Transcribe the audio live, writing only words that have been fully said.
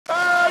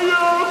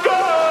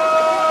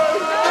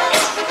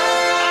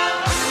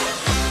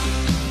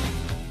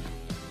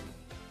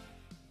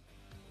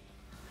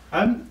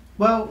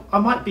Well, I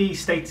might be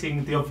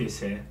stating the obvious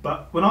here,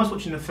 but when I was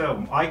watching the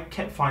film, I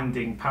kept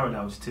finding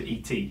parallels to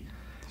E.T.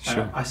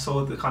 Sure. I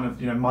saw the kind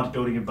of, mud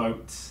building a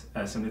boat,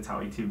 similar to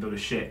how E.T. would build a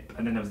ship,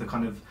 and then there was the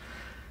kind of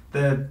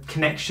the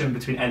connection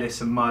between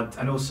Ellis and Mud,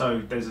 and also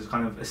there's this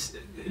kind of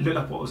it looked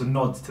like what was a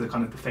nod to the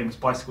kind of the famous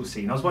bicycle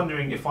scene. I was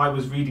wondering if I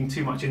was reading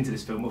too much into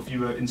this film, or if you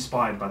were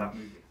inspired by that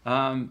movie.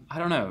 I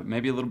don't know,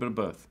 maybe a little bit of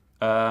both.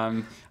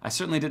 I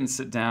certainly didn't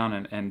sit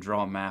down and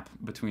draw a map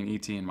between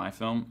E.T. and my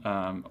film,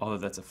 although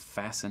that's a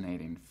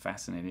fascinating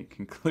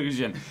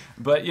conclusion.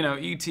 But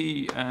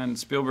E.T. and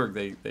Spielberg,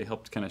 they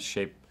helped kind of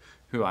shape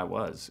who I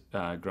was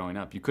growing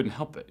up. You couldn't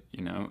help it,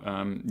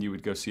 You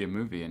would go see a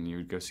movie and you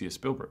would go see a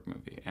Spielberg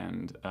movie,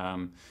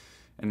 and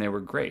they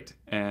were great.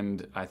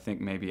 And I think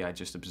maybe I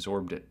just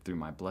absorbed it through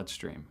my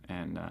bloodstream,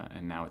 and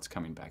now it's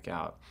coming back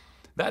out.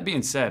 That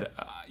being said,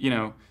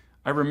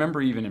 I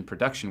remember even in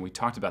production, we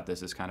talked about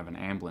this as kind of an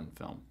Amblin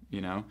film,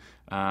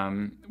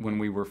 When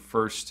we were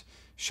first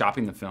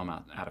shopping the film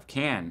out of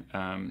Cannes,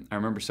 I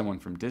remember someone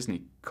from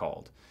Disney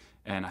called,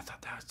 and I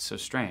thought, that's so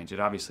strange. It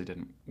obviously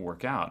didn't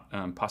work out,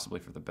 possibly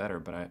for the better,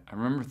 but I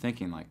remember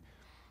thinking, like,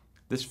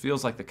 this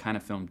feels like the kind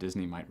of film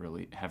Disney might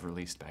really have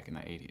released back in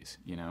the 80s,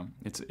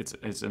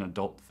 It's an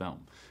adult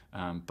film,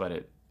 but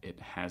it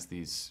has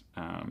these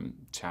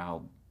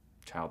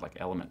childlike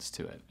elements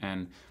to it,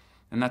 and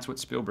that's what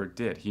Spielberg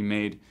did. He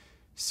made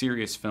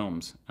serious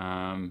films,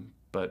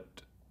 but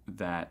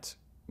that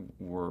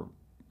were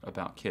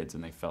about kids,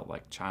 and they felt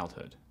like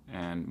childhood.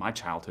 And my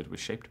childhood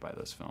was shaped by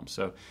those films.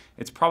 So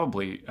it's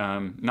probably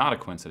not a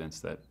coincidence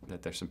that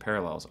there's some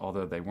parallels,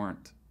 although they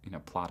weren't,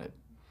 plotted.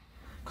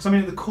 Because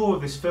at the core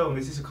of this film,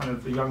 this is a kind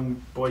of a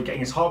young boy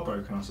getting his heart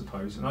broken, I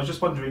suppose. And I was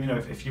just wondering,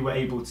 if you were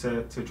able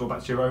to draw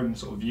back to your own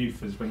sort of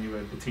youth as when you were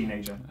a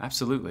teenager.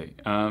 Absolutely.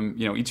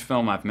 Each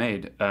film I've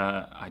made,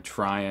 I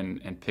try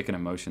and pick an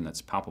emotion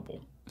that's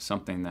palpable,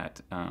 something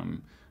that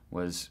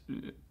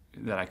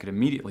that I could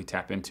immediately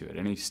tap into at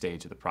any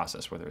stage of the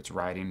process, whether it's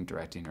writing,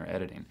 directing, or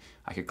editing.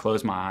 I could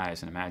close my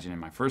eyes and imagine in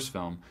my first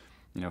film,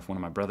 if one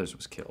of my brothers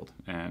was killed,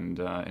 and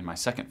in my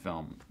second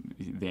film,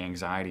 the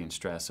anxiety and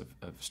stress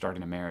of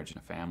starting a marriage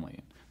and a family,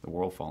 and the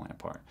world falling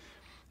apart.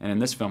 And in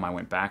this film, I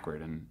went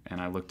backward,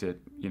 and I looked at,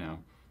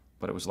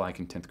 what it was like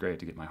in 10th grade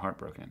to get my heart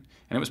broken.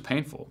 And it was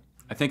painful.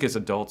 I think as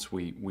adults,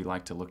 we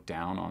like to look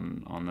down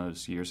on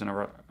those years in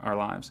our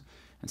lives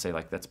and say,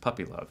 like, that's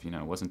puppy love,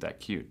 wasn't that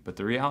cute? But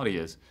the reality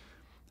is,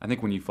 I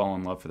think when you fall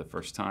in love for the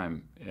first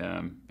time,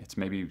 it's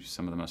maybe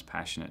some of the most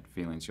passionate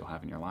feelings you'll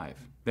have in your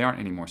life. They aren't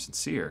any more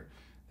sincere.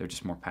 They're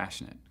just more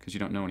passionate because you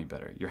don't know any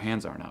better. Your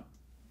hands aren't up,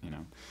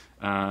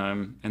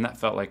 And that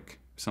felt like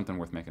something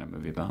worth making a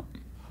movie about.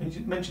 And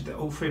you mentioned that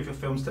all three of your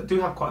films that do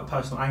have quite a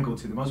personal angle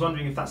to them. I was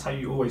wondering if that's how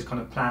you always kind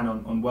of plan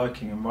on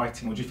working and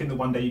writing, or do you think that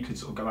one day you could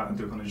sort of go out and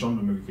do a kind of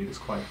genre movie that's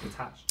quite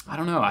detached? I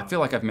don't know. I feel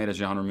like I've made a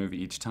genre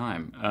movie each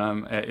time.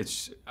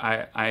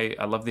 I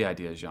love the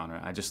idea of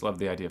genre. I just love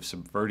the idea of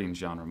subverting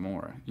genre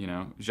more.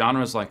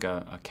 Genre is like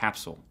a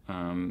capsule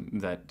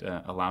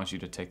that allows you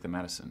to take the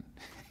medicine.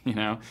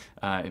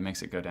 It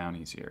makes it go down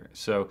easier.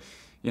 So,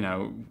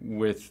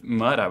 with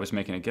Mud, I was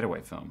making a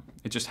getaway film.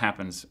 It just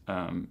happens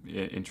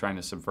in trying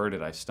to subvert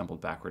it, I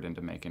stumbled backward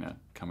into making a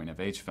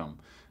coming-of-age film.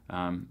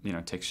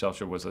 Take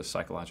Shelter was a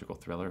psychological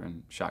thriller,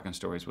 and Shotgun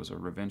Stories was a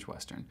revenge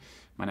western.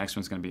 My next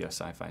one's going to be a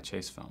sci-fi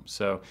chase film.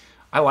 So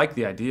I like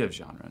the idea of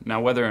genre. Now,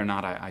 whether or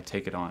not I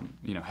take it on,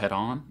 head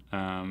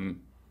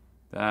on,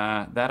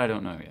 that I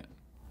don't know yet.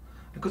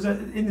 Because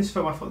in this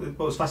film, I thought that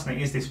what was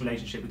fascinating is this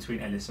relationship between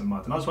Ellis and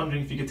Mud, and I was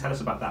wondering if you could tell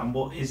us about that, and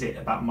what is it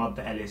about Mud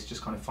that Ellis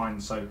just kind of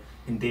finds so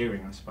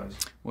endearing, I suppose.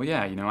 Well,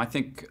 yeah, I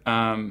think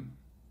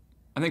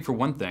for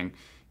one thing,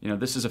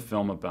 this is a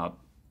film about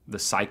the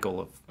cycle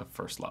of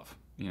first love,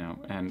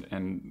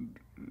 and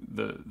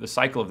the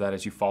cycle of that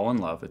is you fall in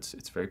love.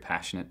 It's very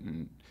passionate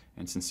and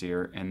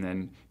sincere, and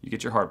then you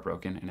get your heart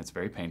broken, and it's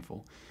very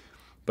painful.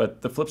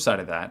 But the flip side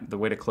of that, the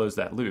way to close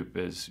that loop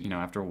is,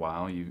 after a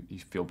while you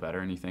feel better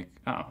and you think,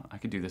 oh, I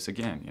could do this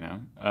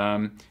again,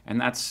 And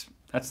that's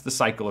the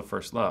cycle of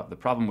first love. The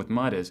problem with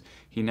Mud is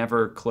he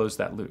never closed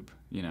that loop,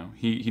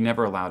 He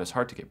never allowed his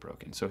heart to get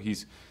broken. So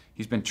he's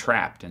been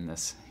trapped in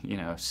this,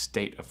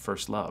 state of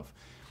first love.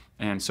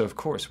 And so, of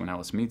course, when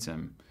Ellis meets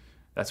him,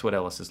 that's what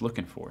Ellis is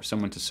looking for,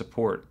 someone to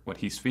support what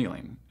he's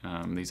feeling,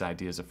 these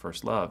ideas of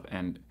first love.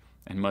 And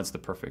Mud's the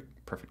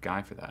perfect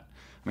guy for that.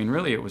 I mean,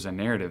 really, it was a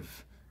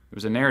narrative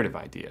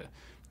idea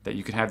that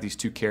you could have these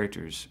two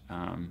characters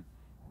kind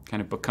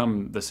of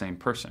become the same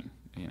person.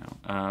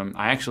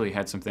 I actually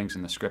had some things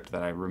in the script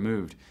that I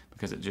removed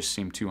because it just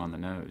seemed too on the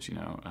nose.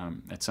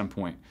 At some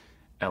point,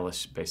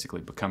 Ellis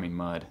basically becoming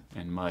Mud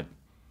and Mud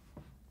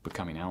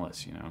becoming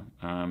Ellis.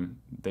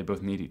 They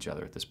both need each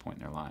other at this point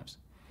in their lives.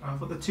 I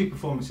thought the two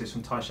performances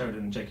from Ty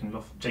Sheridan and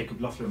Jacob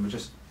Loughlin were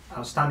just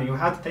outstanding.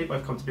 How did they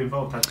both come to be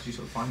involved? How did you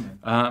sort of find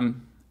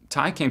them?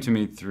 Ty came to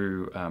me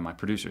through my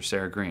producer,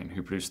 Sarah Green,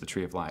 who produced The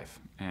Tree of Life.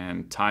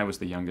 And Ty was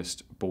the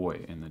youngest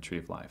boy in The Tree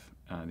of Life,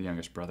 the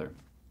youngest brother.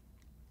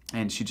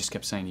 And she just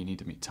kept saying, you need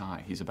to meet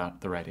Ty. He's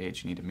about the right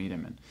age. You need to meet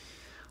him. And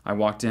I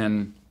walked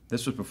in.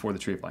 This was before The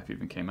Tree of Life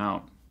even came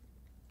out.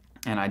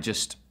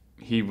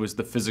 he was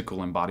the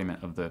physical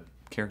embodiment of the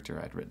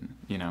character I'd written.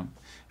 You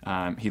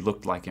know, he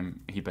looked like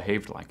him, he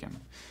behaved like him.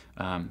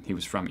 He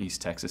was from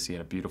East Texas. He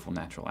had a beautiful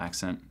natural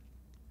accent.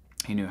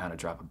 He knew how to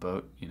drive a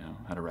boat, you know,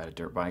 how to ride a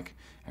dirt bike.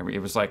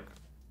 It was like,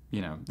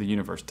 you know, the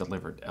universe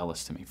delivered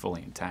Ellis to me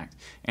fully intact.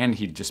 And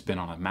he'd just been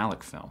on a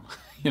Malick film,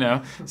 you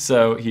know?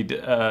 So he'd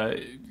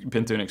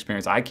been through an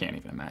experience I can't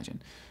even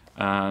imagine.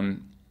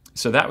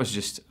 So that was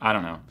just, I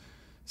don't know,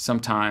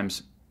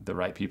 sometimes the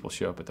right people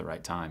show up at the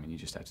right time and you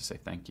just have to say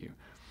thank you.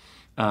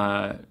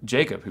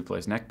 Jacob, who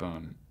plays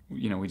Neckbone,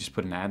 you know, we just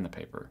put an ad in the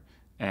paper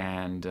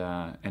and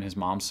his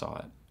mom saw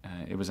it.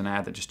 It was an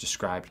ad that just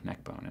described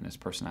Neckbone and his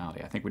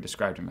personality. I think we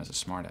described him as a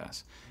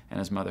smartass, and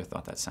his mother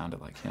thought that sounded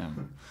like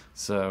him.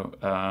 So,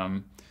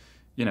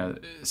 you know,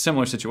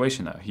 similar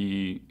situation though.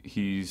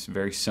 He's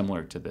very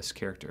similar to this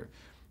character,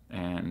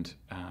 and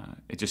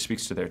it just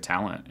speaks to their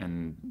talent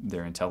and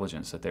their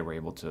intelligence that they were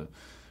able to,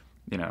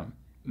 you know,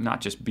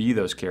 not just be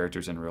those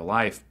characters in real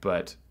life,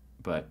 but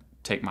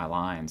take my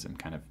lines and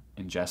kind of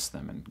ingest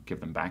them and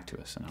give them back to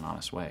us in an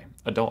honest way.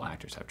 Adult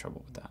actors have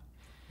trouble with that.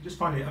 Just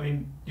finally, I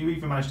mean, you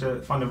even managed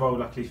to find a role,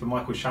 luckily, for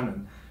Michael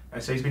Shannon.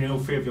 So he's been in all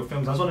 3 of your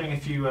films. I was wondering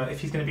if he's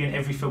going to be in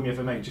every film you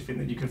ever make. Do you think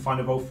that you can find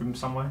a role for him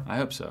somewhere? I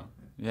hope so.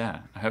 Yeah,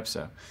 I hope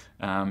so.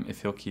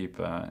 If he'll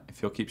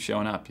keep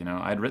showing up, you know,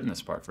 I'd written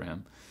this part for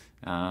him,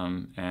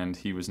 and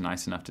he was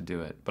nice enough to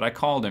do it. But I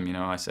called him, you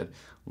know, I said,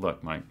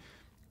 "Look, Mike,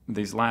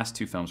 these last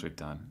 2 films we've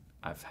done,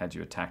 I've had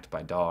you attacked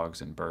by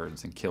dogs and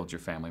birds and killed your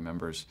family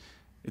members.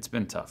 It's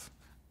been tough.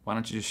 Why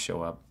don't you just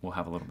show up? We'll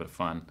have a little bit of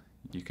fun.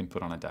 You can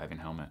put on a diving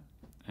helmet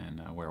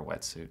and wear a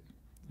wetsuit."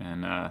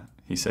 And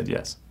he said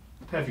yes.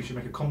 Pev, you should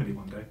make a comedy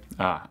one day.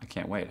 I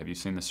can't wait. Have you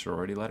seen the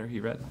sorority letter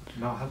he read?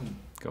 No, I haven't.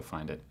 Go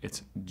find it.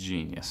 It's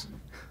genius.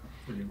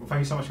 Brilliant. Well, thank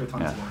you so much for your time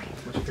today.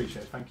 Much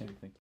appreciated. Thank you.